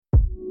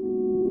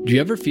Do you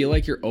ever feel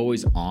like you're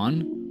always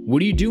on?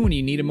 What do you do when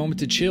you need a moment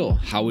to chill?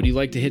 How would you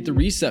like to hit the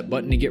reset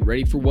button to get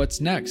ready for what's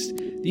next?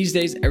 These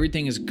days,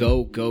 everything is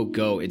go, go,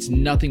 go. It's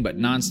nothing but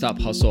nonstop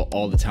hustle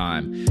all the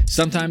time.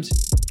 Sometimes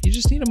you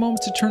just need a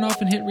moment to turn off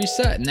and hit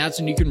reset, and that's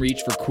when you can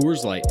reach for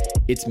Coors Light.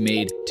 It's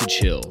made to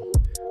chill.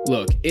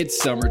 Look, it's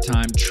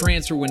summertime,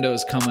 transfer window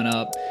is coming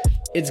up.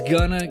 It's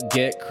gonna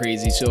get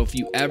crazy, so if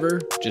you ever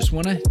just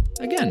wanna,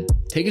 again,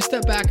 take a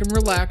step back and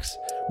relax,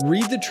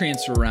 read the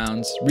transfer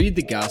rounds, read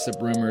the gossip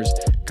rumors,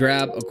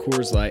 grab a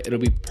Coors Light. It'll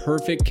be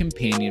perfect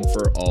companion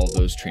for all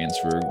those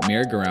transfer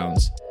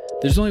merry-go-rounds.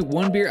 There's only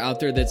one beer out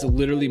there that's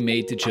literally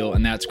made to chill,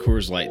 and that's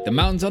Coors Light. The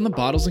mountains on the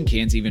bottles and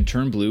cans even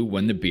turn blue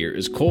when the beer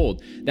is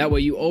cold. That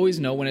way you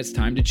always know when it's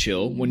time to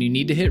chill. When you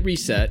need to hit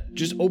reset,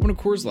 just open a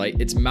Coors Light.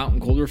 It's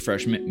mountain cold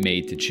refreshment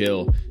made to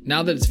chill.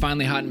 Now that it's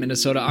finally hot in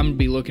Minnesota, I'm going to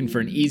be looking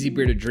for an easy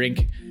beer to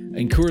drink,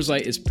 and Coors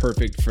Light is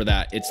perfect for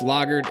that. It's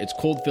lagered, it's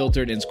cold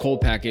filtered, and it's cold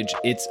packaged.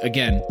 It's,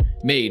 again,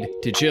 made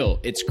to chill.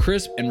 It's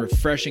crisp and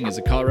refreshing as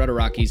the Colorado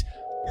Rockies.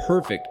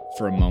 Perfect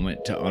for a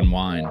moment to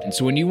unwind. And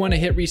so when you want to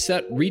hit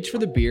reset, reach for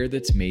the beer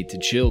that's made to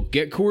chill.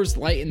 Get Coors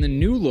Light in the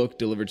new look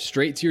delivered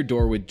straight to your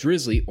door with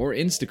Drizzly or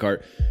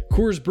Instacart.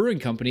 Coors Brewing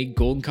Company,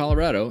 Golden,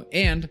 Colorado.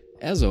 And,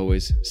 as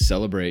always,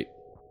 celebrate.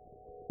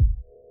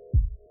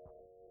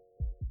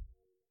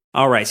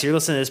 All right, so you're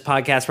listening to this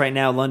podcast right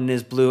now, London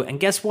is Blue. And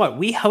guess what?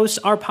 We host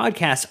our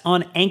podcast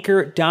on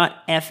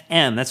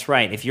Anchor.fm. That's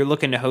right. If you're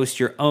looking to host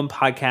your own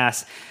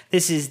podcast,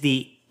 this is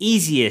the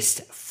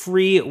easiest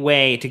free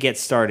way to get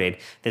started.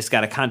 This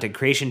got a content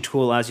creation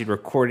tool, allows you to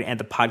record and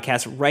the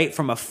podcast right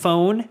from a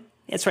phone.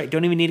 That's right,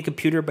 don't even need a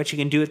computer, but you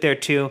can do it there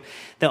too.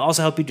 They'll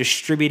also help you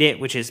distribute it,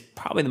 which is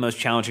probably the most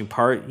challenging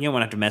part. You don't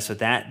want to have to mess with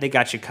that. They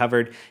got you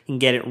covered. You can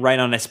get it right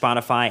on a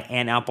Spotify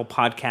and Apple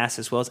Podcasts,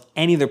 as well as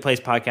any other place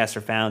podcasts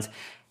are found.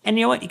 And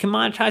you know what? You can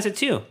monetize it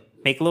too.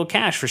 Make a little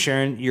cash for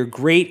sharing your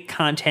great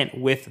content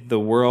with the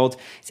world.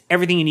 It's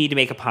everything you need to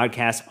make a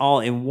podcast all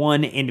in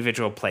one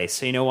individual place.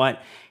 So you know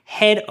what?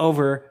 Head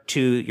over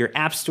to your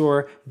app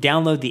store,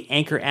 download the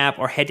Anchor app,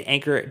 or head to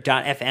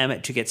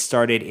anchor.fm to get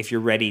started if you're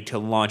ready to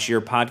launch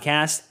your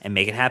podcast and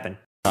make it happen.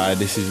 Hi,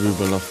 this is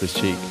Ruben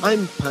Loftus-Cheek.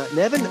 I'm Pat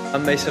Nevin.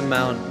 I'm Mason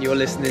Mount. You're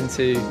listening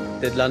to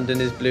the London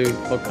is Blue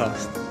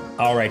podcast.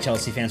 All right,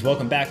 Chelsea fans,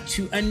 welcome back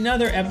to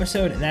another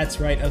episode, that's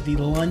right, of the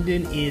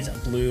London is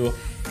Blue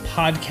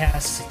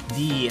podcast,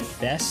 the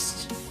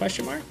best,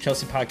 question mark,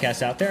 Chelsea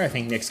podcast out there. I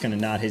think Nick's going to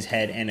nod his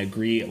head and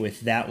agree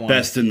with that one.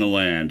 Best in the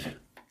land.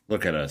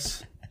 Look at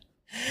us.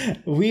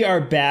 We are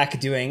back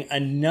doing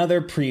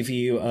another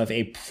preview of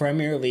a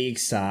Premier League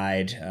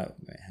side,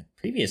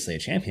 previously a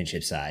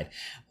championship side,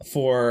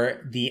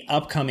 for the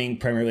upcoming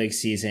Premier League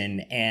season.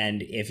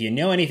 And if you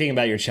know anything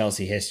about your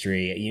Chelsea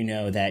history, you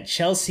know that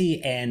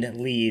Chelsea and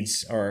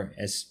Leeds, or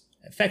as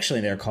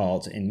affectionately they're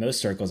called in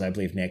most circles, I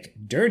believe, Nick,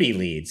 dirty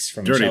Leeds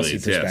from a Chelsea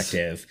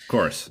perspective. Yes, of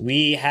course.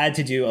 We had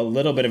to do a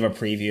little bit of a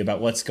preview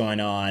about what's going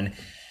on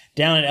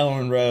down at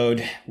Elland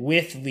Road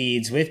with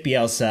Leeds, with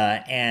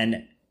Bielsa,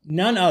 and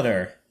none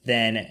other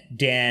than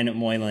Dan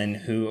Moylan,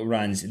 who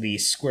runs the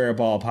Square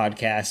Ball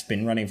podcast,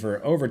 been running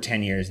for over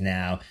 10 years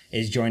now,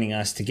 is joining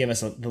us to give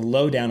us the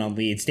lowdown on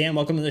Leeds. Dan,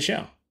 welcome to the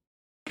show.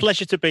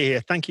 Pleasure to be here.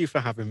 Thank you for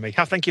having me.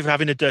 Thank you for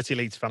having a dirty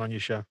Leeds fan on your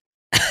show.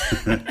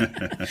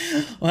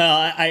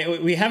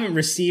 Well, we haven't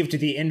received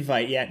the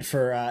invite yet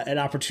for an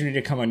opportunity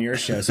to come on your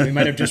show, so we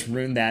might have just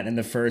ruined that in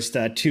the first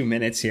 2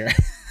 minutes here.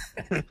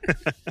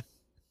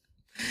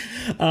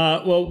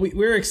 Well,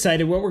 we're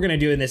excited. What we're going to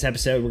do in this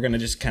episode, we're going to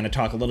just kind of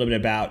talk a little bit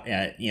about,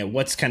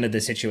 what's kind of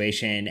the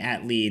situation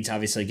at Leeds,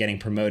 obviously getting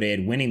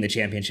promoted, winning the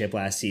championship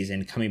last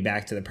season, coming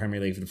back to the Premier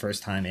League for the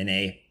first time in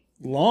a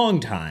long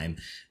time.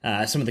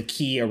 Some of the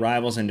key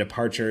arrivals and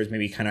departures,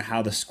 maybe kind of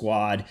how the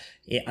squad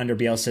under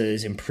Bielsa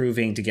is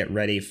improving to get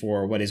ready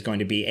for what is going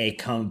to be a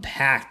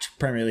compact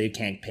Premier League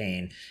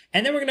campaign.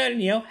 And then we're going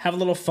to, have a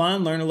little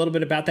fun, learn a little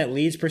bit about that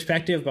Leeds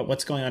perspective, about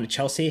what's going on at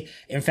Chelsea.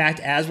 In fact,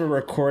 as we're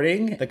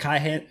recording, the Kai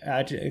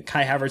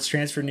Havertz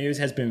transfer news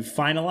has been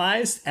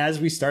finalized as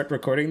we start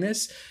recording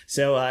this.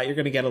 So you're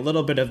going to get a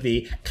little bit of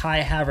the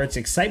Kai Havertz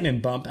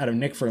excitement bump out of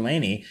Nick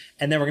Verlaney.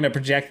 And then we're going to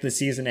project the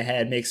season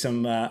ahead, make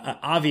some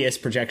obvious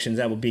projections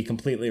that will be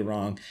completely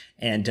wrong,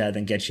 and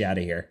then get you out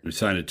of here. We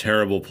signed a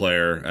terrible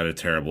player at a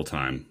terrible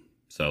time.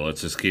 So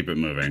let's just keep it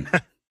moving.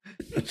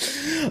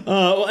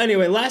 Well,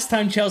 anyway, last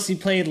time Chelsea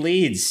played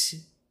Leeds,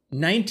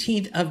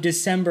 19th of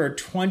December,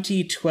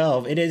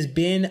 2012. It has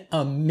been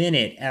a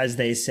minute, as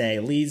they say.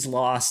 Leeds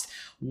lost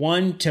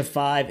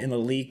 1-5 in the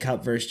League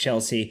Cup versus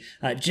Chelsea.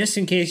 Just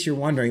in case you're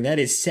wondering, that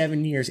is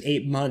 7 years,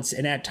 8 months,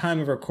 and at time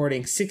of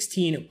recording,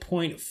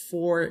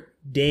 16.4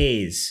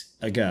 days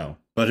ago.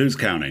 But who's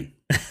counting?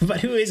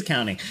 But who is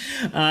counting?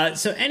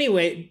 So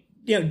anyway,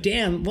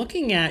 Dan,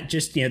 looking at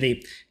just,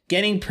 the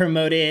getting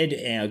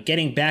promoted,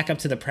 getting back up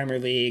to the Premier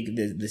League,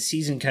 the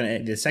season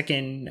the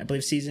second, I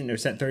believe, season or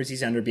third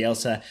season under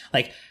Bielsa,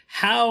 like,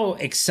 how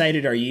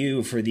excited are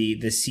you for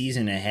the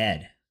season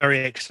ahead? Very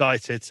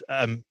excited.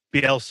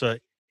 Bielsa,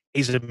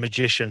 he's a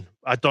magician.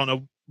 I don't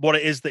know what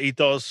it is that he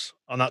does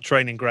on that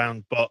training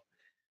ground, but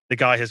the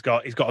guy he's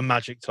got a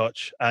magic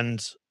touch.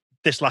 And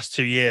this last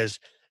 2 years,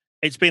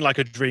 it's been like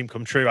a dream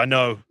come true. I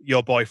know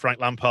your boy Frank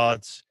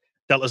Lampard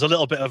dealt us a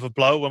little bit of a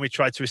blow when we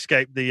tried to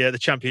escape the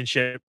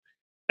Championship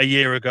a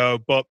year ago,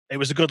 but it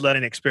was a good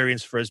learning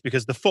experience for us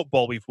because the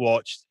football we've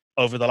watched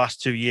over the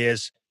last 2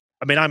 years.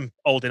 I mean, I'm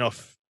old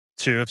enough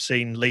to have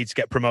seen Leeds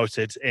get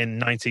promoted in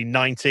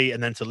 1990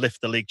 and then to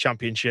lift the league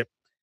championship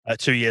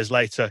 2 years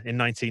later in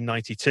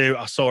 1992.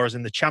 I saw us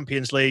in the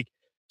Champions League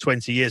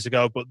 20 years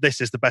ago, but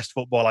this is the best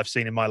football I've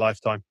seen in my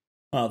lifetime.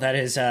 Well, that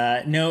is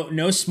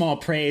no small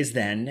praise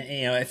then.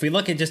 If we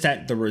look at just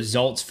at the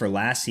results for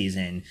last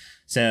season,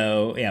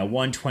 so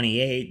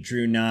 128,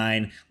 drew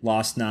 9,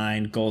 lost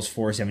 9, goals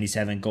for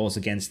 77, goals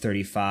against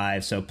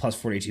 35, so plus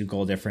 42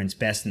 goal difference,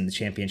 best in the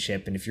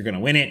championship. And if you're going to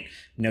win it,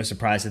 no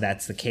surprise that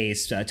that's the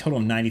case. Total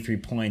of 93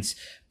 points,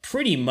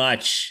 pretty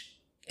much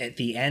at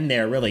the end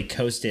there really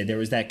coasted. There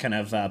was that kind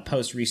of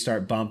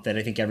post-restart bump that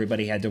I think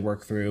everybody had to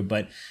work through,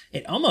 but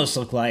it almost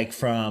looked like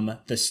from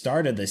the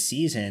start of the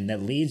season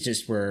that Leeds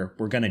just were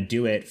going to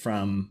do it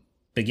from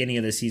beginning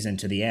of the season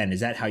to the end.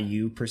 Is that how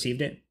you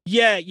perceived it?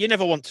 Yeah, you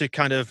never want to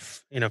kind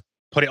of,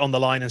 put it on the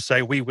line and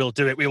say, we will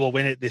do it, we will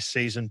win it this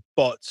season.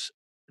 But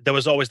there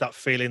was always that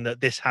feeling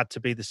that this had to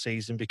be the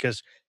season,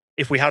 because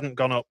if we hadn't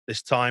gone up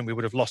this time, we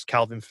would have lost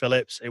Calvin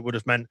Phillips. It would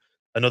have meant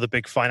another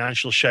big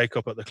financial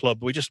shake-up at the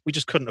club. We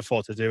just couldn't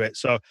afford to do it.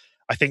 So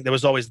I think there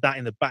was always that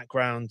in the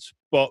background,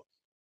 but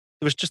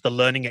there was just the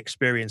learning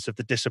experience of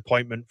the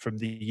disappointment from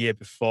the year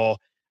before,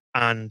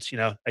 and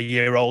a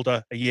year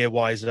older, a year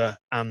wiser,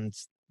 and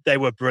they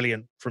were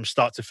brilliant from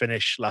start to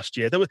finish last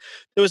year. There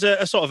was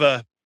a sort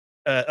of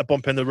a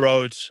bump in the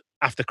road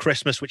after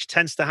Christmas, which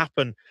tends to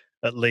happen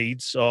at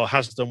Leeds, or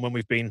has done when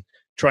we've been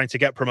trying to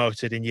get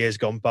promoted in years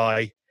gone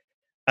by.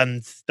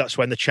 And that's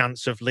when the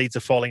chance of Leeds are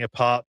falling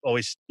apart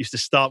always used to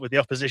start with the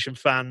opposition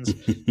fans,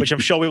 which I'm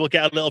sure we will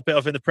get a little bit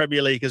of in the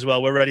Premier League as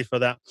well. We're ready for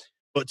that.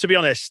 But to be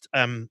honest,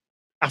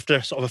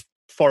 after sort of a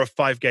 4 or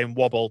 5 game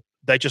wobble,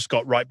 they just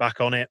got right back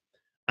on it,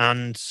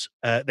 and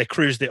they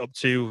cruised it up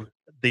to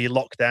the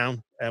lockdown,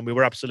 and we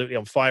were absolutely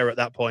on fire at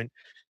that point.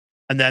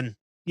 And then,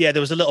 there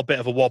was a little bit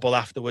of a wobble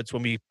afterwards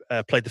when we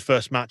played the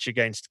first match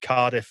against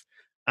Cardiff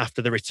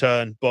after the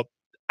return. But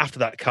after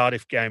that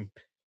Cardiff game,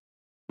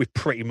 we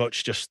pretty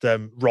much just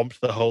romped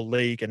the whole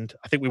league. And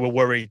I think we were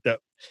worried that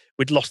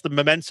we'd lost the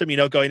momentum,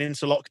 going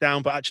into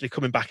lockdown, but actually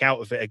coming back out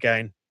of it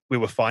again, we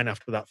were fine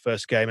after that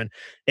first game, and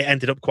it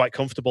ended up quite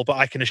comfortable. But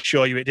I can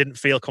assure you it didn't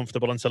feel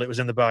comfortable until it was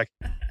in the bag.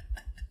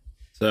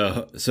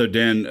 So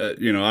Dan,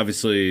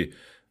 obviously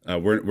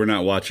we're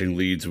not watching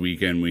Leeds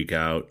week in, week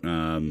out,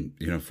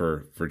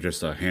 for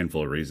just a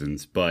handful of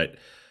reasons. But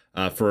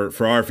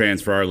for our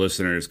fans, for our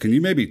listeners, can you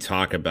maybe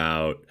talk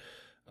about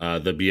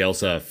the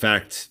Bielsa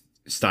effect,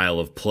 style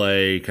of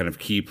play, kind of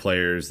key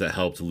players that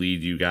helped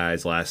lead you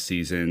guys last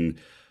season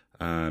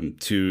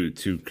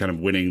to kind of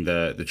winning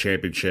the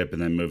championship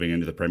and then moving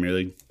into the Premier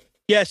League?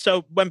 Yeah,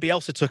 so when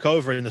Bielsa took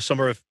over in the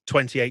summer of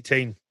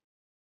 2018,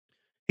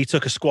 he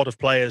took a squad of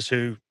players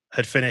who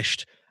had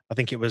finished, I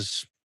think it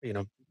was,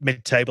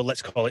 mid-table,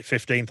 let's call it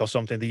 15th or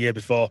something the year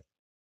before.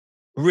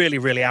 Really,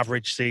 really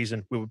average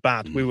season. We were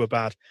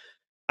bad.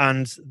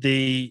 And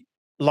the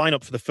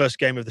lineup for the first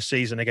game of the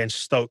season against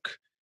Stoke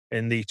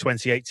in the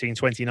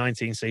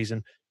 2018-2019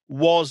 season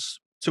was,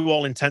 to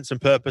all intents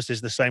and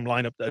purposes, the same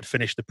lineup that had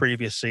finished the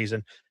previous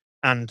season.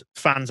 And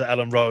fans at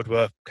Ellen Road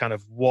were kind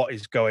of, what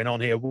is going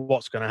on here?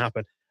 What's going to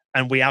happen?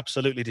 And we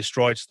absolutely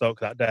destroyed Stoke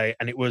that day.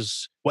 And it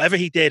was whatever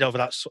he did over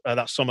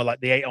that summer,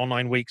 like the 8 or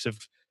 9 weeks of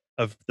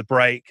the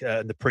break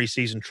and the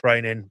pre-season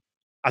training.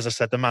 As I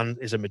said, the man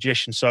is a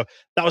magician. So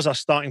that was our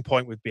starting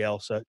point with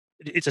Bielsa.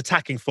 It's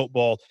attacking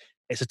football.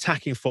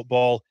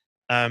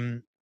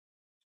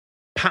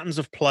 Patterns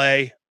of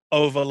play,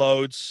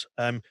 overloads,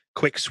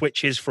 quick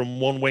switches from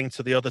one wing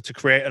to the other to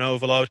create an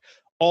overload.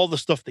 All the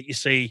stuff that you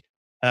see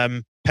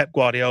Pep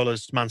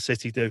Guardiola's Man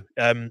City do.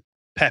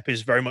 Pep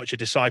is very much a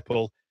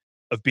disciple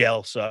of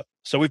Bielsa.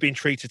 So we've been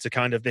treated to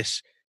kind of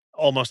this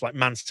almost like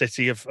Man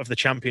City of the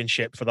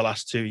Championship for the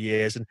last 2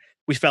 years. And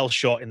we fell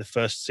short in the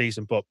first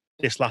season, but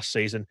this last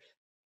season,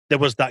 there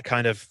was that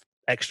kind of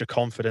extra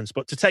confidence.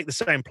 But to take the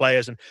same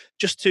players and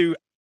just to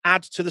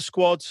add to the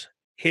squad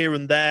here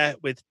and there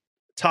with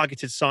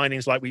targeted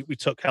signings, like we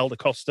took Helder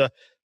Costa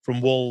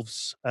from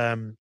Wolves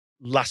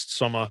last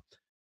summer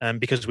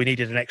because we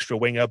needed an extra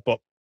winger. But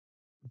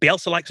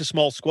Bielsa likes a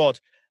small squad.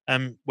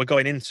 We're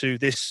going into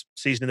this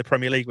season in the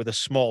Premier League with a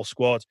small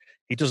squad.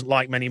 He doesn't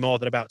like many more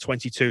than about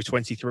 22,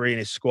 23 in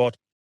his squad,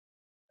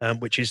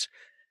 which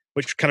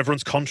kind of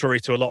runs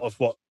contrary to a lot of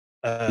what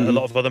a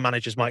lot of other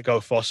managers might go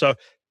for. So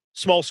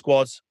small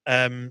squads,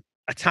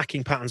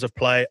 attacking patterns of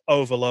play,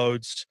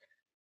 overloads,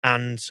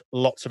 and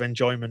lots of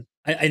enjoyment.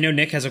 I know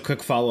Nick has a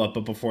quick follow-up,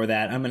 but before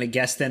that, I'm going to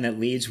guess then that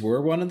Leeds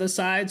were one of the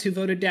sides who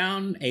voted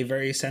down a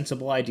very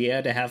sensible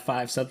idea to have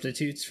 5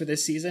 substitutes for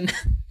this season.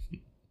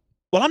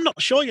 Well, I'm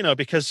not sure,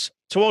 because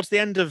towards the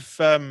end of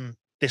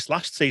this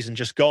last season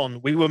just gone,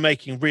 we were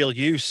making real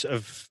use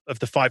of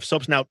the 5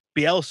 subs. Now,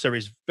 Bielsa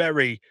is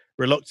very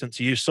reluctant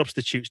to use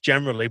substitutes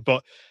generally,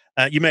 but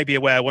You may be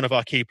aware one of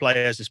our key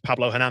players is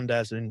Pablo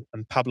Hernandez, and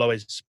Pablo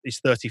is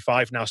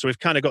 35 now. So we've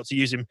kind of got to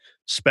use him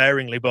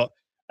sparingly, but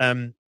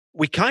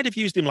we kind of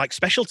used him like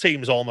special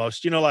teams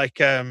almost, like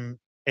in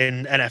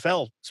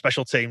NFL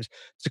special teams,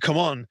 to come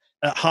on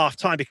at half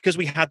time because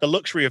we had the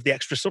luxury of the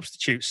extra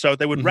substitutes. So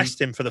they would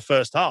rest him for the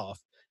first half,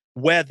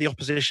 wear the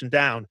opposition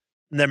down,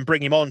 and then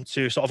bring him on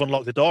to sort of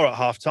unlock the door at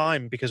half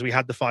time because we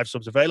had the 5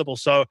 subs available.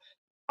 So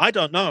I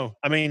don't know.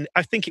 I mean,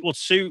 I think it will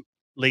suit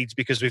Leeds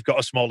because we've got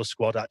a smaller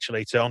squad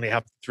actually to only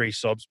have 3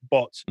 subs.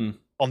 But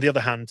on the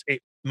other hand,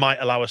 it might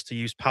allow us to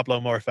use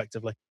Pablo more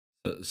effectively.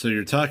 So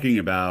you're talking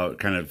about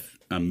kind of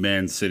a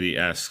Man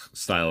City-esque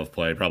style of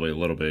play, probably a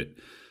little bit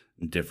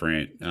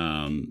different,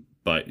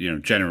 but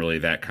generally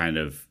that kind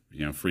of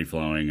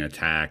free-flowing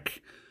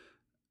attack.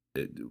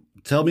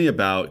 Tell me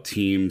about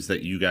teams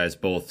that you guys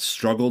both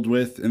struggled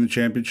with in the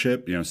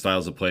championship.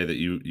 Styles of play that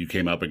you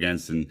came up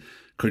against and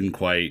couldn't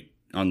quite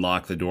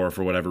unlock the door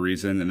for whatever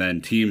reason, and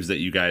then teams that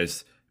you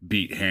guys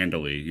beat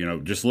handily.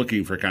 Just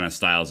looking for kind of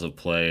styles of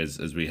play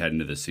as we head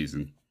into this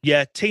season.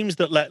 Yeah, teams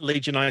that let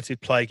Leeds United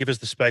play, give us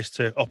the space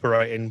to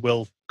operate in,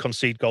 will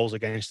concede goals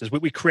against us.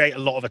 We create a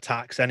lot of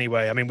attacks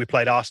anyway. I mean, we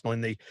played Arsenal in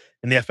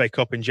the FA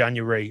Cup in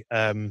January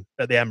at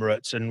the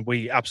Emirates, and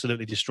we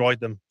absolutely destroyed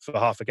them for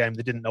half a game.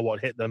 They didn't know what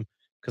hit them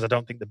because I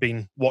don't think they've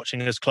been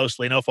watching us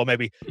closely enough, or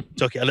maybe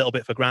took it a little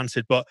bit for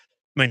granted. But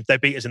I mean, they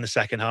beat us in the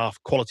second half.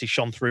 Quality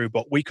shone through,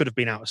 but we could have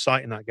been out of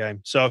sight in that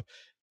game. So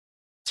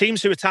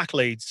teams who attack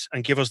Leeds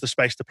and give us the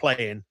space to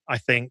play in, I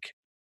think,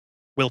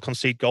 will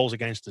concede goals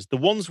against us. The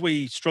ones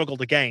we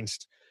struggled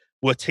against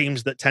were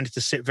teams that tended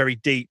to sit very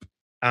deep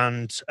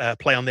and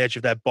play on the edge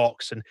of their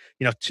box and,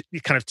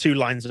 kind of 2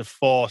 lines of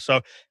 4.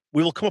 So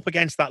we will come up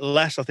against that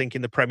less, I think,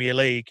 in the Premier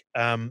League.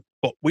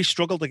 But we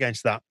struggled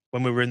against that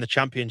when we were in the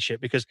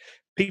Championship because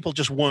people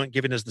just weren't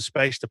giving us the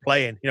space to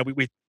play in.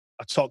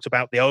 I talked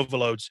about the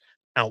overloads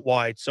out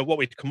wide. So what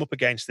we'd come up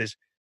against is,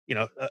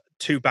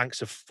 2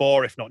 banks of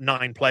 4, if not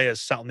 9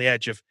 players sat on the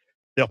edge of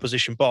the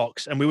opposition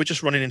box, and we were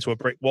just running into a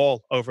brick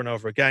wall over and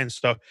over again.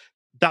 So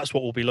that's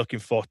what we'll be looking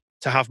for,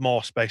 to have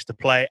more space to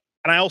play.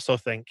 And I also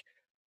think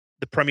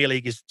the Premier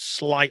League is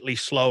slightly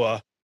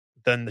slower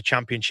than the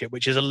Championship,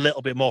 which is a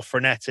little bit more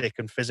frenetic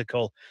and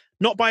physical.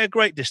 Not by a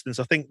great distance.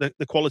 I think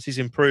the quality's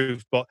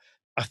improved, but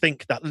I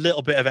think that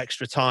little bit of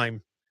extra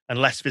time and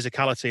less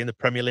physicality in the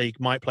Premier League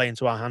might play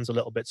into our hands a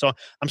little bit. So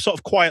I'm sort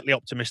of quietly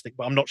optimistic,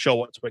 but I'm not sure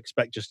what to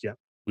expect just yet.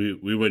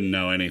 We wouldn't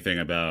know anything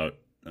about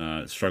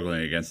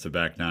struggling against the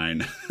back 9.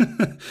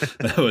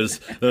 that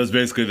was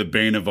basically the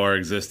bane of our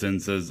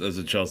existence as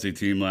a Chelsea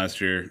team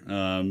last year.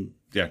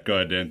 Yeah, go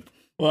ahead, Dan.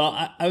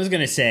 Well, I was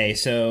going to say,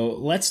 so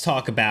let's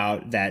talk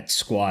about that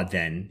squad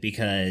then,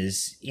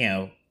 because,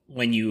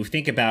 when you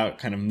think about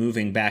kind of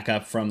moving back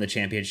up from the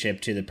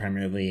Championship to the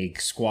Premier League,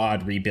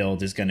 squad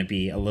rebuild is going to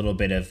be a little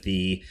bit of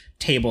the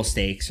table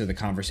stakes or the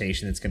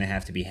conversation that's going to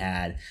have to be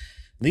had.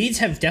 Leeds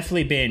have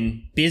definitely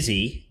been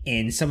busy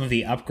in some of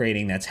the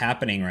upgrading that's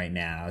happening right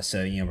now.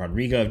 So,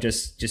 Rodrigo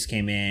just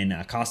came in,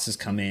 Costa's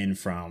come in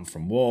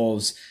from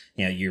Wolves.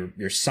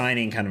 You're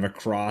signing kind of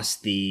across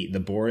the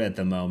board at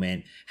the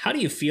moment. How do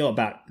you feel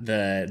about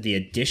the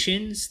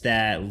additions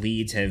that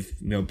Leeds have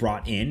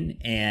brought in?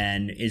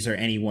 And is there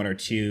any 1 or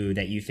 2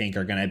 that you think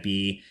are going to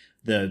be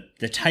the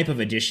type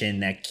of addition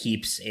that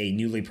keeps a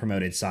newly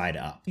promoted side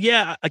up?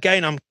 Yeah,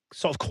 again, I'm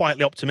sort of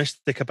quietly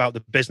optimistic about the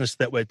business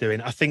that we're doing.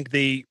 I think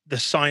the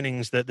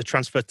signings, the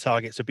transfer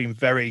targets have been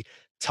very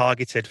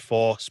targeted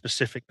for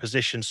specific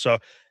positions. So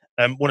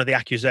one of the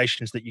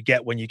accusations that you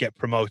get when you get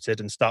promoted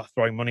and start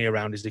throwing money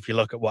around is if you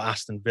look at what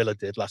Aston Villa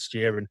did last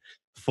year and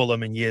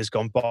Fulham in years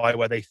gone by,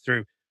 where they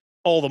threw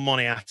all the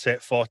money at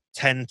it for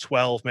 10,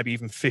 12, maybe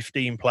even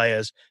 15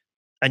 players,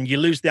 and you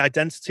lose the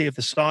identity of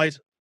the side,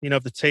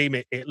 of the team.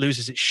 It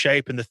loses its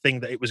shape and the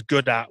thing that it was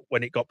good at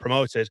when it got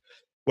promoted.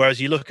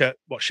 Whereas you look at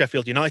what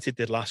Sheffield United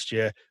did last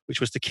year, which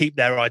was to keep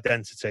their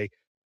identity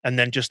and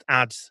then just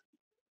add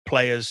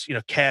players,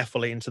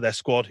 carefully into their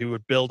squad who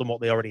would build on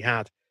what they already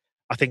had.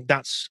 I think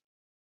that's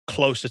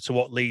closer to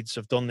what Leeds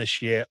have done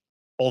this year,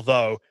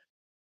 although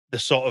the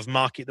sort of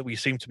market that we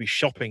seem to be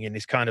shopping in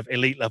is kind of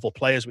elite level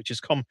players, which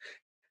has come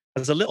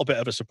as a little bit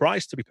of a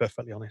surprise, to be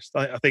perfectly honest.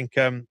 I think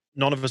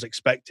none of us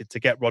expected to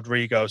get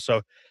Rodrigo.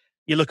 So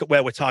you look at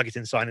where we're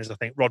targeting signings, I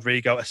think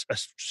Rodrigo, a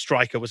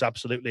striker, was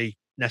absolutely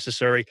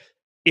necessary.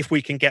 If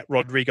we can get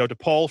Rodrigo de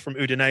Paul from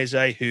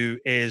Udinese, who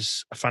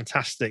is a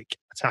fantastic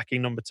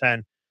attacking number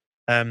 10,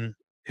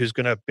 who's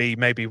going to be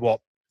maybe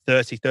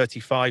 30,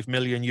 35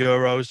 million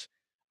euros,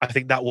 I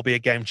think that will be a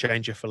game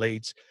changer for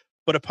Leeds.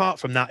 But apart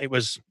from that, it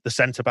was the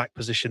centre-back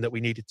position that we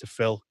needed to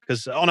fill.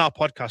 Because on our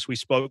podcast, we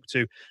spoke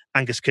to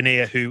Angus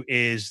Kinnear, who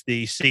is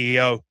the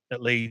CEO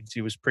at Leeds.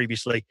 He was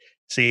previously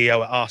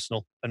CEO at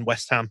Arsenal and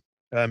West Ham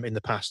in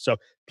the past. So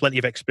plenty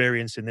of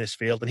experience in this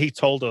field. And he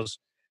told us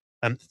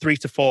 3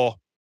 to 4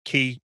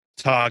 key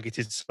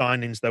targeted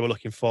signings they were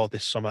looking for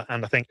this summer.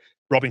 And I think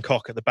Robin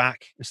Koch at the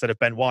back instead of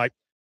Ben White,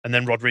 and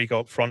then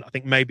Rodrigo up front. I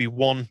think maybe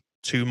 1,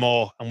 2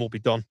 more and we'll be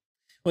done.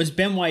 Was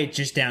Ben White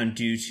just down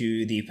due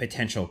to the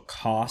potential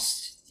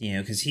cost,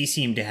 because he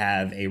seemed to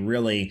have a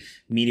really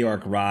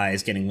meteoric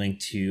rise, getting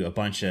linked to a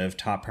bunch of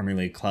top Premier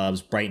League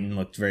clubs. Brighton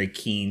looked very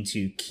keen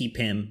to keep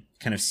him,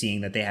 kind of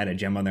seeing that they had a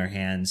gem on their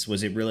hands.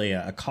 Was it really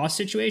a cost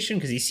situation?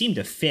 Because he seemed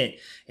to fit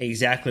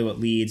exactly what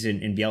Leeds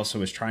and Bielsa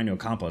was trying to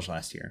accomplish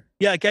last year.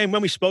 Yeah, again,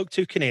 when we spoke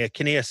to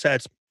Kinnear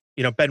said,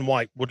 Ben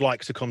White would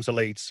like to come to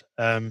Leeds.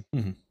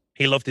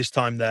 He loved his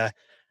time there,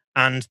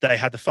 and they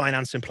had the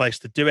finance in place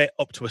to do it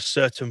up to a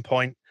certain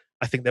point.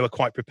 I think they were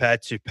quite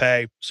prepared to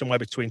pay somewhere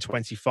between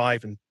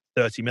 25 and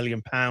 30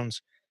 million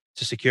pounds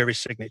to secure his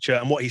signature.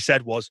 And what he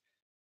said was,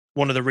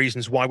 one of the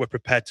reasons why we're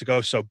prepared to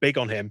go so big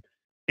on him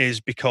is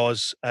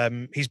because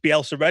he's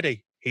Bielsa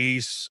ready.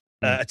 He's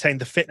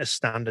attained the fitness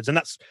standards. And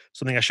that's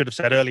something I should have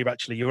said earlier,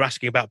 actually. You were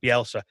asking about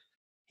Bielsa.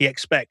 He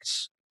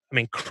expects,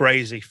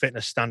 crazy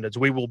fitness standards.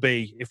 We will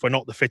be, if we're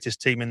not the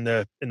fittest team in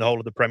the whole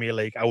of the Premier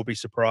League, I will be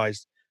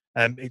surprised.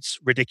 It's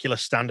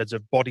ridiculous standards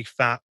of body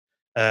fat,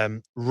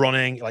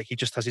 running. Like, he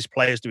just has his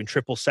players doing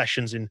triple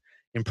sessions in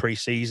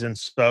pre-season.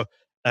 So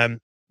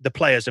the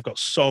players have got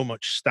so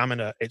much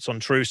stamina, it's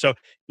untrue. So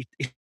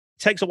it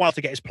takes a while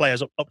to get his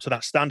players up to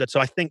that standard. So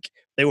I think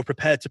they were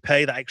prepared to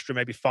pay that extra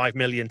maybe 5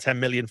 million, 10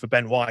 million for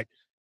Ben White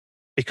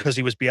because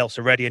he was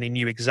Bielsa ready and he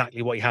knew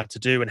exactly what he had to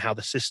do and how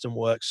the system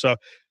works. So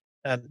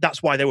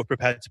that's why they were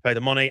prepared to pay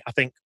the money. I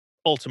think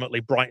ultimately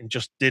Brighton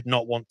just did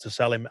not want to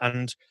sell him.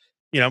 And,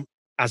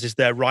 as is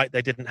their right,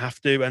 they didn't have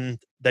to, and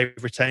they've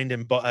retained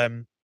him. But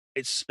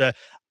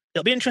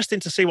it'll be interesting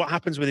to see what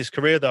happens with his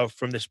career, though,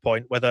 from this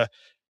point, whether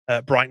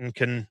Brighton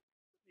can,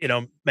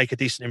 make a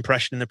decent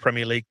impression in the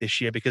Premier League this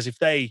year. Because if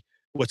they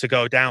were to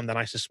go down, then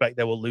I suspect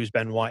they will lose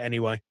Ben White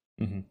anyway.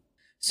 Mm-hmm.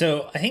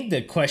 So I think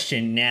the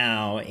question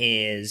now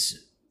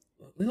is,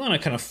 we want to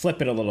kind of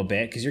flip it a little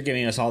bit because you're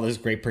giving us all this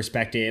great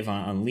perspective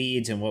on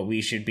Leeds and what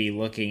we should be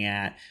looking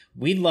at.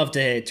 We'd love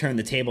to turn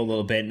the table a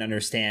little bit and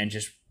understand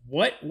just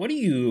what are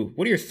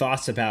your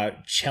thoughts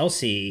about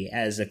Chelsea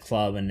as a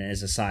club and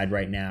as a side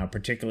right now,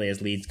 particularly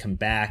as Leeds come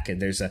back? And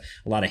there's a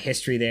lot of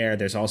history there.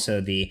 There's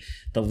also the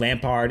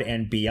Lampard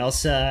and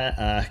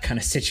Bielsa kind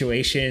of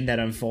situation that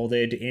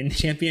unfolded in the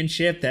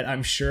Championship that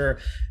I'm sure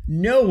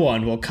no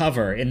one will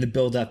cover in the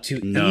build up to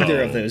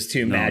either of those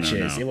two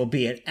matches. It will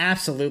be an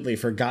absolutely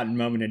forgotten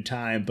moment in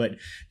time, but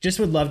just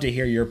would love to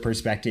hear your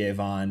perspective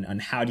on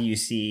how do you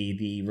see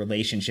the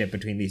relationship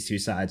between these two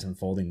sides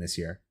unfolding this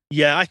year?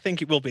 Yeah, I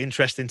think it will be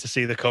interesting to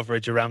see the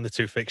coverage around the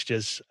two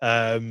fixtures.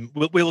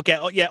 We'll get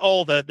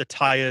all the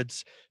tired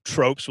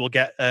tropes will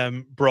get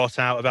brought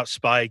out about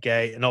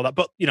Spygate and all that.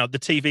 But, the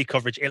TV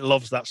coverage, it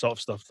loves that sort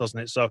of stuff, doesn't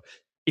it? So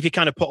if you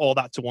kind of put all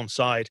that to one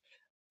side,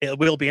 it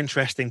will be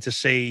interesting to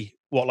see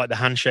what the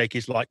handshake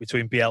is like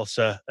between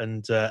Bielsa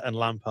and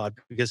Lampard,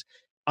 because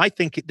I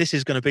think this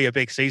is going to be a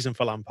big season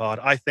for Lampard.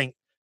 I think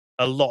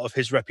a lot of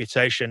his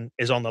reputation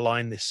is on the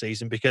line this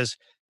season because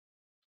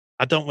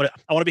I want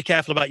to be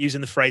careful about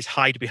using the phrase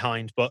hide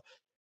behind, but,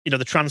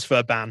 the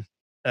transfer ban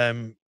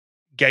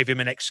gave him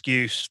an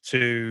excuse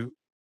to,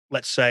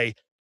 let's say,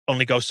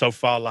 only go so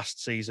far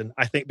last season.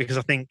 I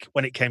think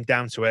when it came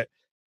down to it,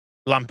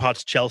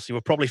 Lampard's Chelsea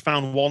were probably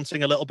found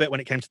wanting a little bit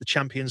when it came to the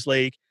Champions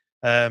League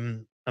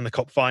and the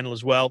Cup final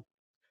as well.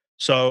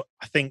 So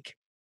I think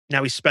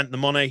now he's spent the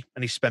money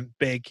and he's spent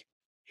big.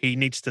 He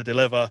needs to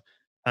deliver.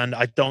 And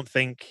I don't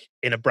think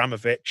in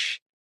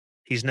Abramovich,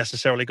 he's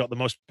necessarily got the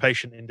most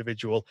patient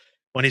individual.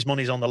 When his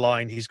money's on the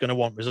line, he's going to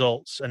want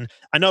results. And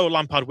I know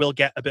Lampard will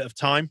get a bit of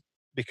time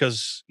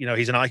because,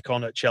 he's an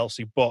icon at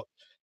Chelsea, but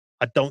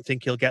I don't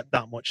think he'll get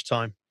that much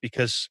time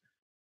because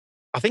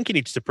I think he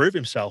needs to prove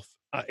himself.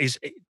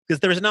 Because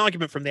there is an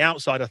argument from the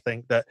outside, I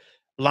think, that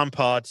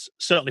Lampard,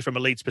 certainly from a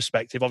Leeds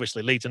perspective,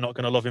 obviously Leeds are not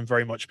going to love him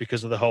very much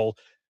because of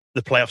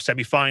the playoff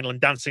semi-final and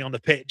dancing on the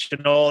pitch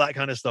and all that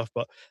kind of stuff.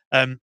 But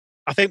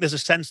I think there's a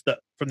sense that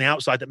from the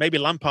outside that maybe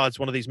Lampard's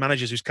one of these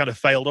managers who's kind of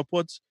failed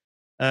upwards.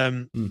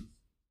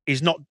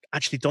 He's not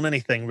actually done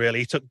anything really.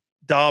 He took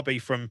Derby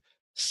from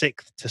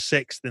 6th to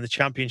 6th in the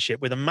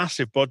Championship with a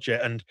massive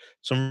budget and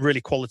some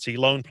really quality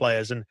loan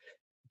players. And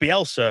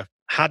Bielsa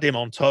had him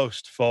on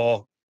toast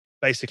for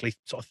basically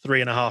sort of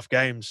 3.5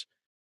 games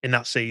in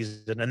that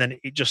season. And then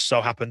it just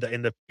so happened that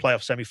in the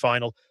playoff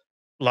semi-final,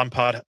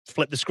 Lampard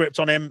flipped the script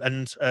on him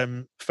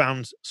and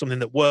found something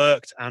that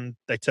worked and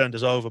they turned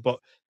us over. But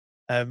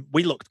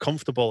we looked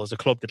comfortable as a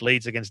club that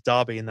Leeds against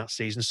Derby in that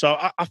season. So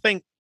I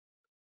think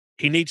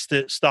he needs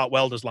to start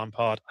well, does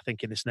Lampard, I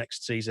think, in this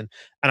next season.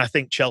 And I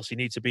think Chelsea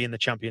need to be in the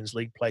Champions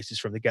League places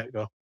from the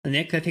get-go.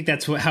 Nick, I think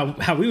that's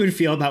how we would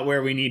feel about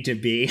where we need to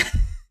be.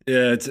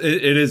 Yeah, it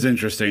is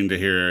interesting to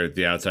hear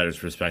the outsider's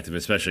perspective,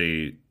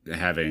 especially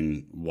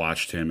having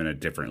watched him in a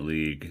different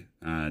league,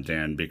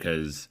 Dan,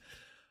 because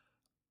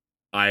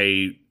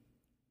I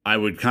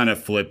would kind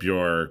of flip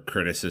your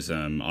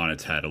criticism on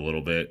its head a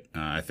little bit.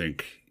 I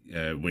think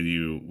when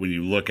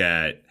you look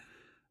at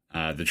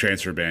the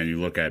transfer ban,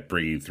 you look at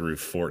bringing through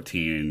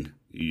 14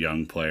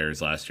 young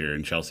players last year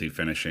and Chelsea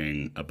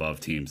finishing above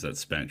teams that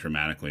spent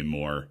dramatically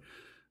more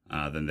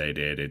than they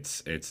did.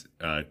 It's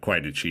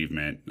quite an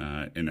achievement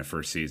in the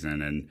first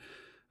season. And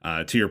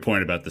To your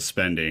point about the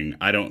spending,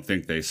 I don't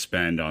think they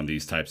spend on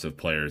these types of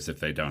players if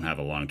they don't have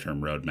a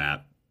long-term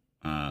roadmap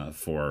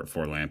for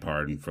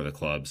Lampard and for the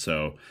club.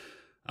 So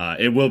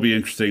it will be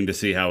interesting to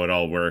see how it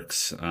all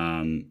works.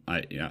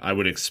 I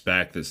would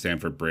expect that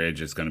Stamford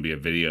Bridge is going to be a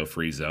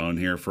video-free zone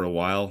here for a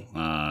while,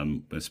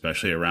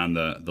 especially around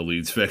the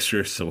Leeds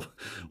fixture. So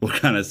we'll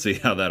kind of see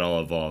how that all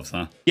evolves,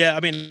 huh? Yeah, I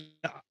mean,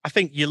 I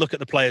think you look at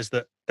the players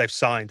that they've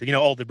signed,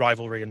 all the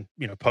rivalry and,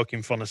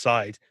 poking fun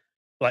aside,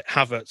 like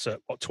Havertz at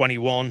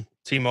 21,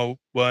 Timo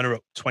Werner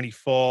at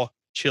 24,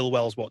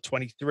 Chilwell's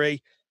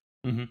 23.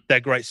 Mm-hmm. They're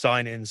great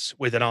signings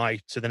with an eye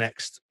to the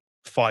next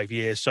 5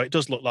 years. So it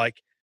does look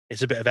like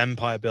it's a bit of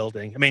empire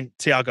building. I mean,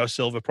 Thiago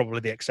Silva probably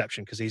the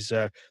exception because he's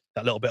that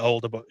little bit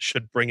older, but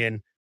should bring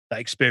in that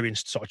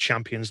experienced sort of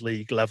Champions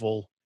League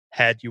level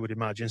head, you would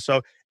imagine.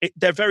 So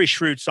they're very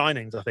shrewd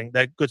signings. I think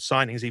they're good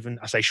signings. Even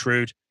I say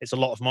shrewd, it's a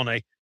lot of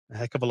money, a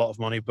heck of a lot of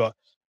money, but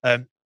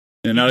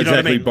not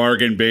exactly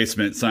bargain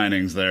basement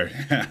signings there.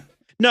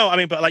 No, I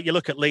mean, but like you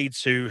look at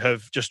Leeds who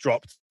have just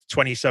dropped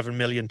 £27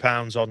 million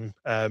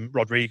on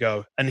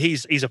Rodrigo, and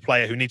he's a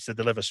player who needs to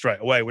deliver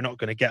straight away. We're not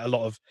going to get a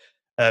lot of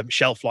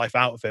shelf life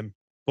out of him,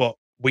 but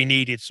we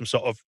needed some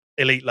sort of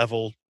elite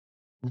level,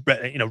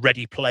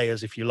 ready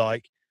players, if you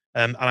like.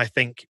 And I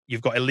think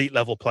you've got elite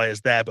level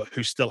players there, but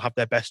who still have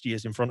their best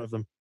years in front of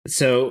them.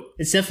 So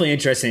it's definitely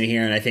interesting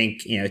here, and I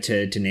think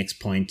to Nick's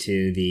point,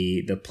 to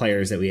the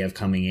players that we have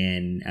coming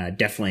in,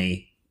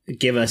 definitely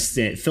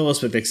fill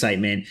us with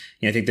excitement.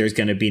 I think there's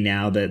going to be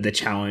now the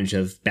challenge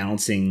of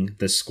balancing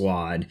the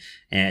squad,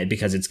 and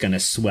because it's going to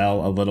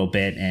swell a little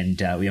bit,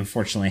 and we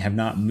unfortunately have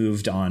not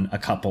moved on a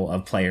couple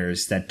of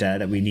players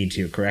that we need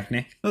to. Correct,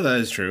 Nick? Oh,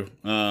 that is true.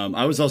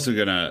 I was also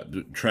going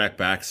to track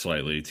back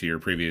slightly to your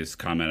previous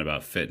comment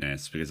about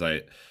fitness, because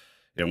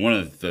one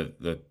of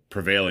the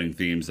prevailing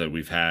themes that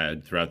we've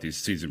had throughout these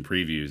season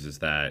previews is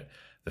that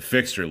the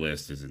fixture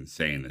list is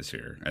insane this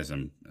year, as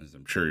I'm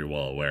sure you're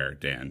well aware,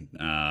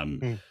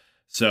 Dan.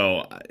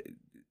 So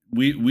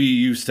we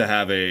used to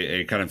have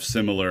a kind of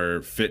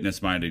similar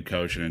fitness-minded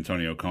coach in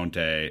Antonio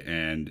Conte,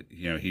 and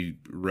he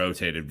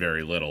rotated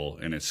very little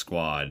in his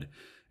squad,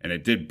 and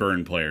it did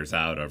burn players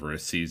out over a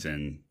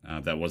season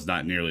that was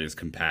not nearly as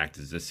compact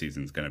as this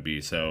season's going to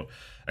be. So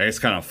I guess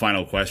kind of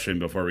final question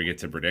before we get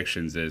to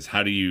predictions is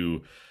how do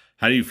you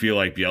feel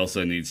like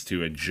Bielsa needs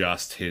to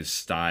adjust his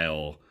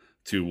style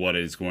to what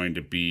is going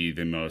to be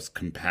the most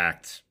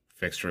compact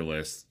fixture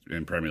list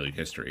in Premier League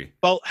history?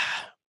 Well,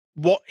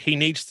 what he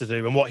needs to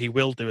do and what he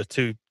will do are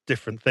two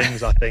different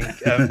things, I think.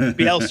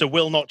 Bielsa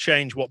will not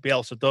change what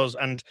Bielsa does.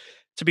 And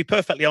to be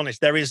perfectly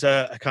honest, there is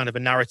a kind of a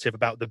narrative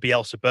about the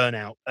Bielsa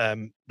burnout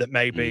that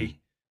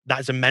maybe that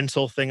is a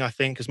mental thing, I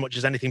think, as much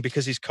as anything,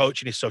 because his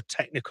coaching is so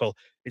technical.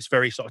 It's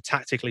very sort of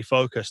tactically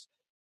focused.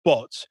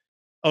 But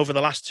over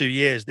the last 2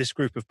 years, this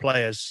group of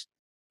players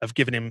have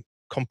given him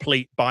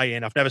complete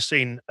buy-in. I've never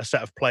seen a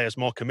set of players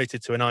more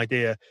committed to an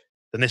idea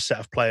than this set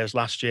of players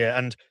last year.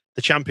 And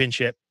the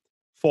Championship,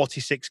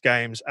 46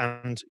 games,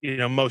 and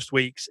most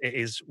weeks it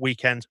is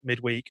weekend,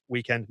 midweek,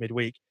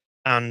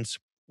 and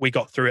we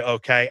got through it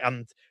okay.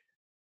 And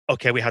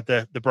okay, we had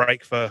the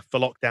break for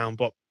lockdown,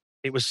 but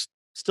it was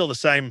still the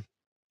same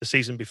the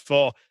season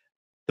before.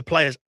 The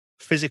players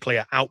physically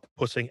are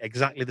outputting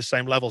exactly the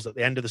same levels at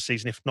the end of the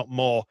season, if not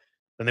more,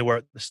 than they were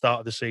at the start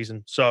of the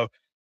season. So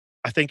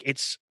I think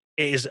it's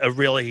a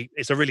really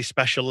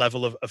special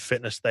level of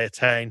fitness they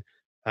attain.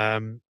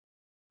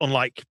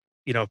 Unlike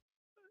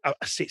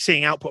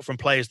seeing output from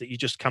players that you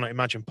just cannot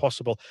imagine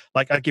possible.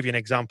 Like, I'll give you an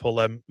example.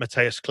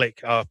 Mateusz Klich,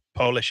 our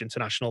Polish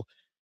international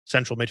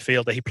central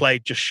midfielder, he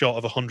played just short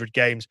of 100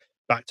 games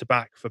back to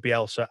back for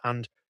Bielsa,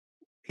 and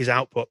his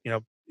output,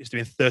 he's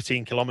doing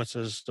 13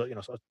 kilometers, sort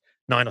of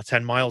 9 or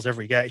 10 miles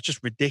every game. It's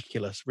just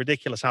ridiculous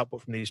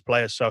output from these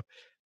players. So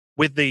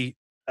with the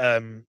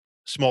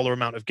smaller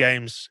amount of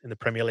games in the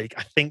Premier League,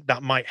 I think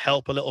that might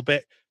help a little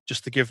bit,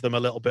 just to give them a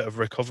little bit of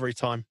recovery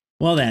time.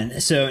 Well then,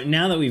 so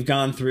now that we've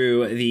gone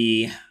through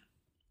the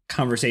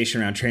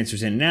conversation around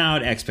transfers in and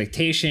out,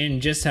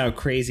 expectation, just how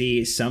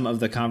crazy some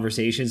of the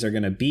conversations are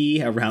going to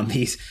be around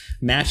these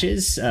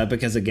matches,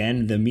 because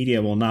again, the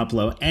media will not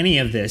blow any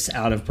of this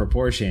out of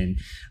proportion.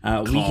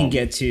 We can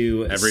get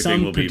to everything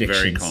some will predictions.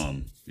 be very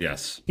calm.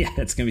 Yes. Yeah,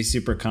 it's going to be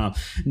super calm.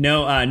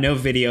 No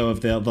video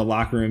of the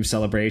locker room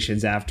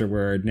celebrations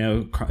afterward.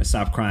 No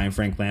stop crying,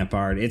 Frank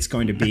Lampard. It's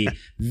going to be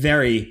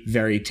very,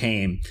 very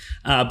tame.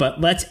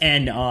 But let's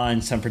end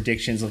on some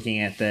predictions looking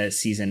at the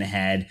season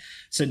ahead.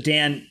 So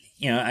Dan,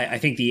 I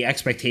think the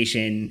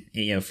expectation,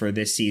 for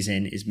this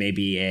season is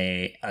maybe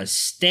a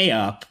stay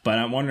up, but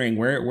I'm wondering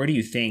where do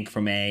you think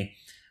from a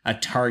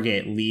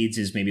target Leeds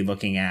is maybe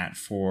looking at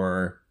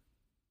for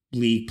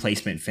league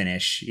placement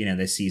finish,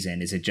 this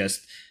season? Is it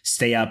just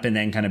stay up and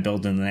then kind of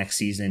build in the next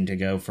season to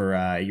go for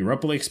a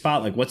Europa League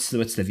spot? Like, what's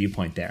the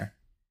viewpoint there?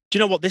 Do you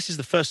know what? This is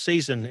the first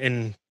season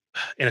in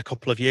a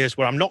couple of years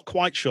where I'm not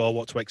quite sure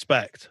what to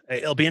expect.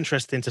 It'll be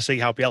interesting to see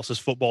how Bielsa's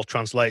football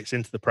translates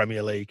into the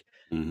Premier League.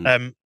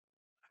 Mm-hmm.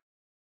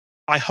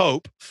 I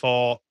hope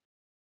for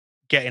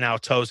getting our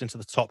toes into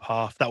the top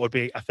half. That would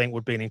be, I think,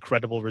 would be an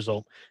incredible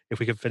result if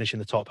we could finish in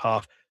the top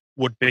half.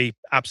 Would be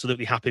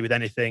absolutely happy with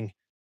anything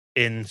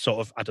in sort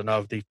of, I don't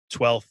know, the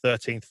 12th,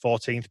 13th,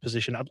 14th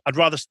position. I'd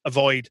rather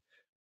avoid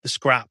the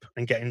scrap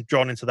and getting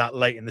drawn into that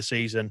late in the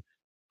season.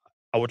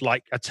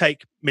 I'd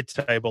take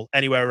mid-table.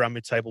 Anywhere around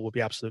mid-table would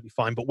be absolutely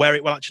fine. But where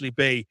it will actually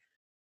be,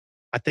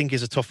 I think,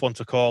 is a tough one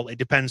to call. It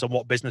depends on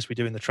what business we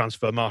do in the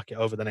transfer market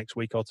over the next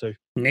week or two.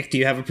 Nick, do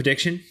you have a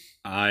prediction?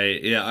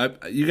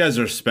 You guys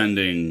are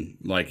spending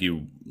like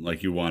you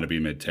want to be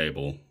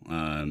mid-table.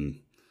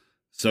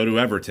 So do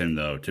Everton,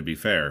 though, to be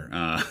fair.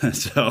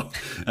 It's going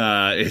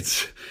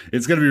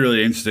to be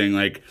really interesting.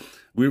 Like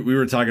we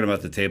were talking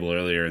about the table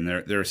earlier, and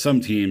there are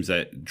some teams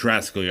that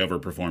drastically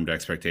overperformed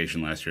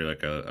expectation last year,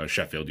 like a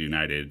Sheffield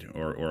United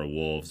or a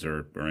Wolves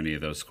or any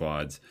of those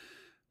squads.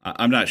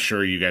 I'm not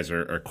sure you guys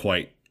are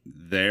quite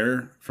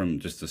there from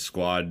just a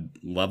squad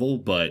level,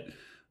 but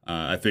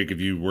I think if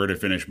you were to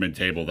finish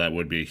mid-table, that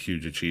would be a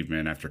huge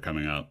achievement after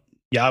coming up.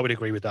 Yeah, I would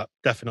agree with that.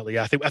 Definitely.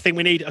 Yeah, I think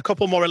we need a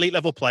couple more elite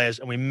level players,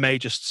 and we may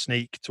just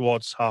sneak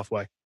towards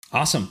halfway.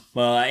 Awesome.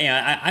 Well,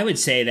 I would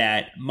say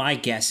that my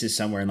guess is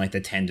somewhere in like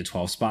the 10 to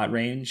 12 spot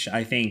range.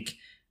 I think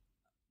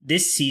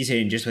this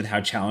season, just with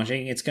how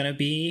challenging it's going to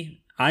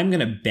be, I'm going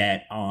to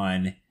bet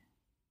on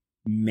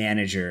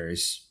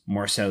managers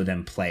more so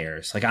than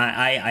players. Like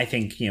I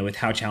think, with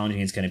how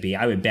challenging it's going to be,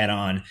 I would bet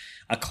on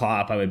a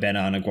Klopp. I would bet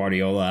on a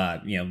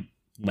Guardiola,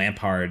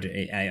 Lampard.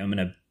 I'm going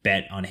to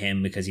bet on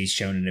him because he's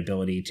shown an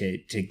ability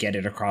to get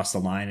it across the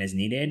line as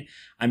needed.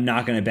 I'm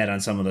not going to bet on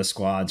some of the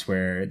squads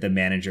where the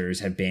managers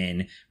have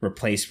been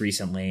replaced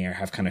recently or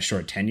have kind of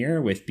short tenure,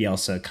 with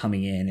Bielsa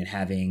coming in and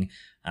having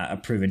a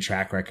proven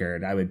track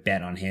record. I would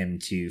bet on him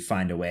to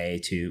find a way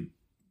to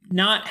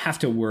not have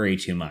to worry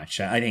too much.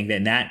 I think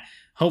that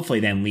hopefully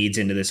then leads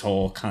into this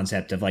whole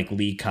concept of like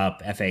League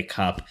Cup, FA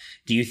Cup.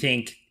 Do you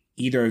think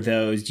either of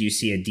those, do you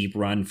see a deep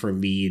run for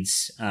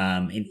Leeds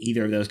in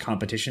either of those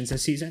competitions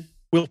this season?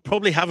 We'll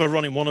probably have a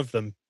run in one of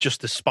them,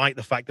 just despite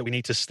the fact that we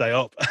need to stay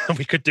up.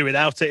 We could do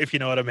without it, if you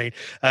know what I mean.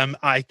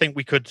 I think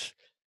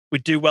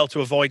we'd do well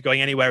to avoid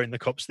going anywhere in the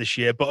cups this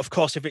year. But of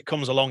course, if it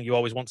comes along, you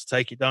always want to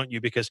take it, don't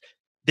you? Because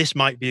this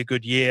might be a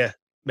good year,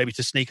 maybe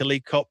to sneak a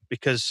League Cup,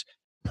 because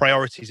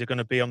priorities are going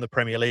to be on the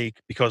Premier League.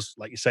 Because,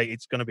 like you say,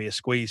 it's going to be a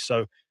squeeze.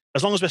 So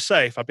as long as we're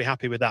safe, I'd be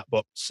happy with that.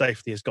 But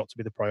safety has got to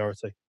be the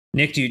priority.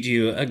 Nick, do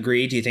you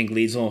agree? Do you think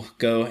Leeds will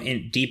go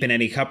deep in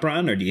any cup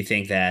run, or do you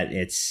think that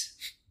it's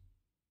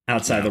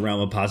outside the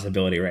realm of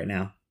possibility right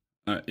now?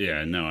 I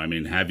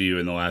mean, have you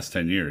in the last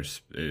 10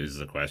 years is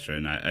the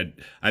question.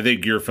 I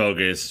think your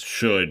focus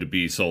should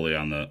be solely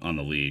on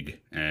the league,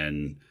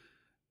 and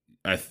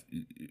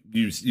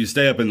you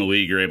stay up in the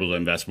league, you're able to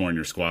invest more in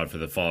your squad for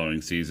the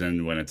following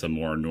season when it's a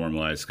more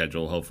normalized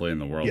schedule, hopefully,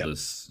 and the world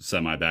is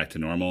semi back to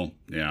normal.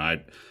 I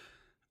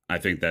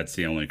think that's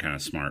the only kind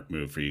of smart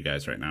move for you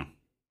guys right now.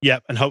 Yeah,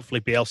 and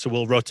hopefully Bielsa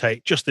will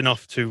rotate just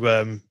enough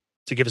to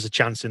give us a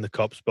chance in the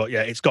cups. But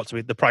yeah, it's got to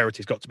be, the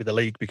priority's got to be the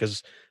league,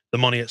 because the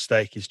money at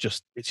stake is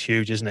just, it's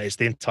huge, isn't it? It's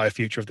the entire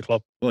future of the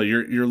club. Well,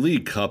 your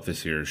League Cup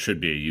this year should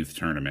be a youth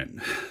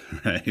tournament,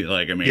 right?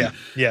 Like, I mean,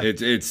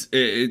 it's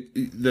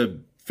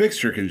the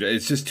fixture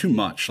it's just too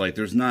much. Like,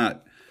 there's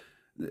not,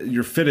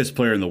 your fittest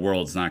player in the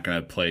world is not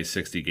going to play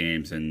 60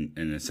 games in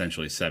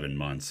essentially 7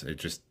 months. It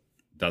just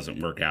doesn't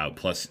work out.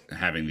 Plus,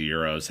 having the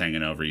Euros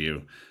hanging over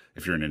you,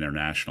 if you're an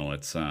international,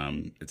 it's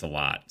a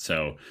lot.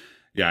 So,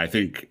 yeah, I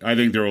think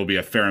there will be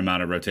a fair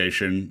amount of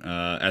rotation,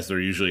 as there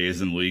usually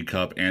is in the League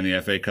Cup and the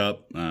FA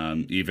Cup,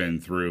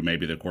 even through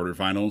maybe the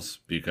quarterfinals,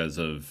 because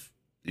of,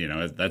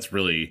 that's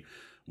really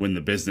when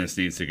the business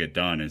needs to get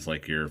done, is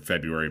like your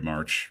February,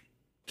 March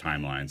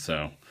timeline.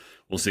 So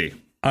we'll see.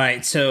 All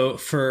right. So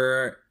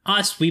for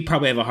us, we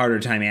probably have a harder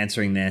time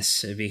answering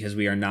this because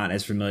we are not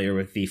as familiar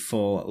with the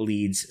full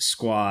Leeds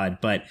squad.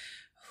 But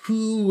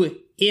who,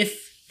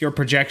 if your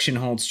projection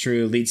holds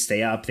true, Leeds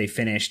stay up, they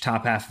finish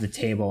top half of the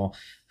table,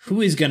 who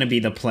is going to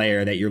be the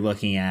player that you're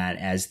looking at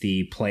as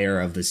the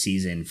player of the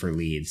season for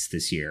Leeds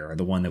this year, or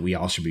the one that we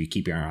all should be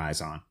keeping our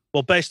eyes on?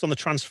 Well, based on the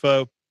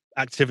transfer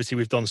activity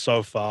we've done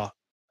so far,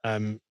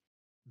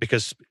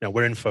 because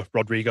we're in for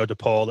Rodrigo de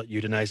Paul at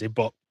Udinese,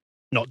 but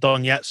not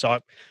done yet. So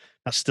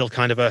that's still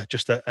kind of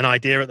just an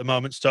idea at the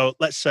moment. So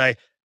let's say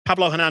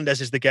Pablo Hernandez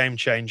is the game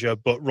changer,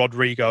 but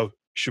Rodrigo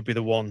should be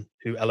the one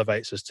who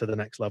elevates us to the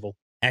next level.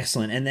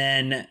 Excellent. And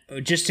then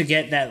just to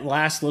get that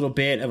last little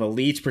bit of a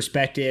Leeds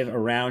perspective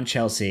around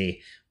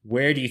Chelsea,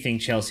 where do you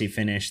think Chelsea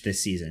finished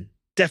this season?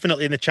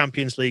 Definitely in the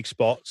Champions League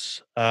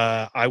spots.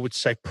 I would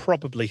say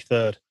probably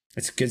third.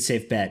 It's a good,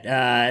 safe bet.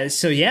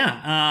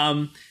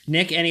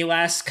 Nick, any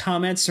last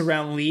comments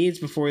around Leeds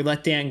before we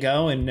let Dan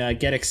go and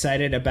get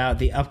excited about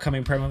the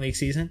upcoming Premier League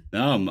season?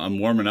 No, I'm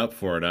warming up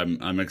for it.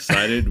 I'm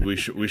excited. we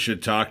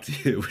should talk to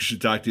you. We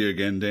should talk to you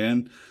again,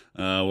 Dan,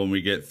 when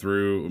we get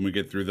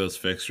through those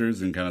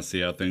fixtures and kind of see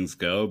how things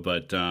go.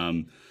 But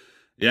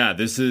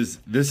this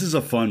is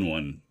a fun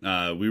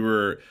one. We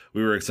were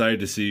excited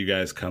to see you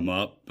guys come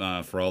up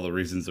for all the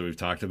reasons that we've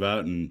talked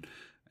about, and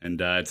And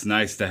it's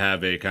nice to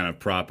have a kind of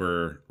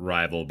proper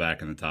rival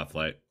back in the top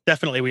flight.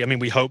 Definitely.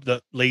 We hope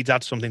that Leeds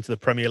add something to the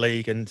Premier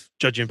League, and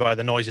judging by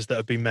the noises that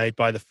have been made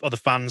by the other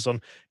fans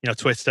on,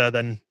 Twitter,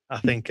 then I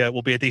think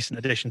we'll be a decent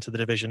addition to the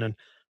division, and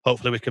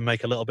hopefully we can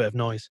make a little bit of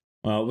noise.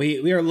 Well,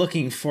 we are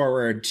looking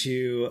forward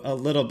to a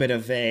little bit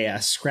of a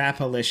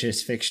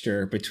scrapalicious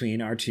fixture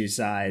between our two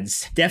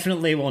sides.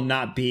 Definitely will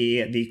not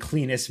be the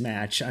cleanest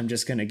match. I'm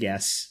just going to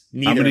guess.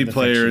 How many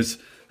players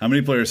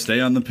stay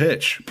on the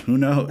pitch? Who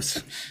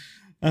knows?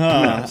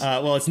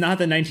 Well, it's not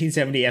the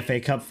 1970 FA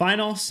Cup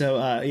final, so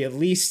at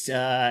least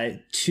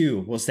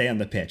 2 will stay on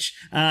the pitch.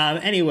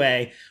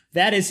 Anyway,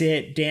 that is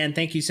it. Dan,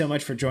 thank you so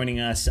much for joining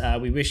us.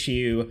 We wish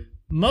you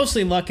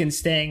mostly luck in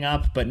staying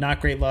up, but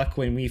not great luck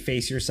when we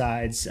face your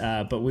sides.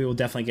 But we will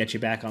definitely get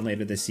you back on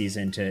later this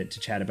season to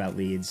chat about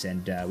Leeds,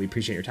 and we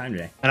appreciate your time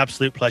today. An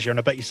absolute pleasure, and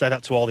I bet you say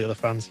that to all the other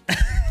fans.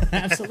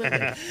 Absolutely.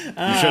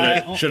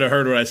 You should have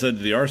heard what I said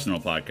to the Arsenal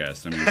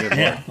podcast. Good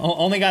yeah,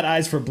 only got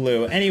eyes for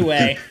blue.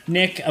 Anyway,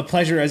 Nick, a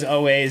pleasure as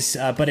always.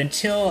 But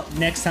until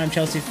next time,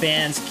 Chelsea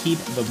fans, keep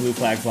the blue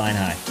flag flying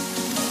high.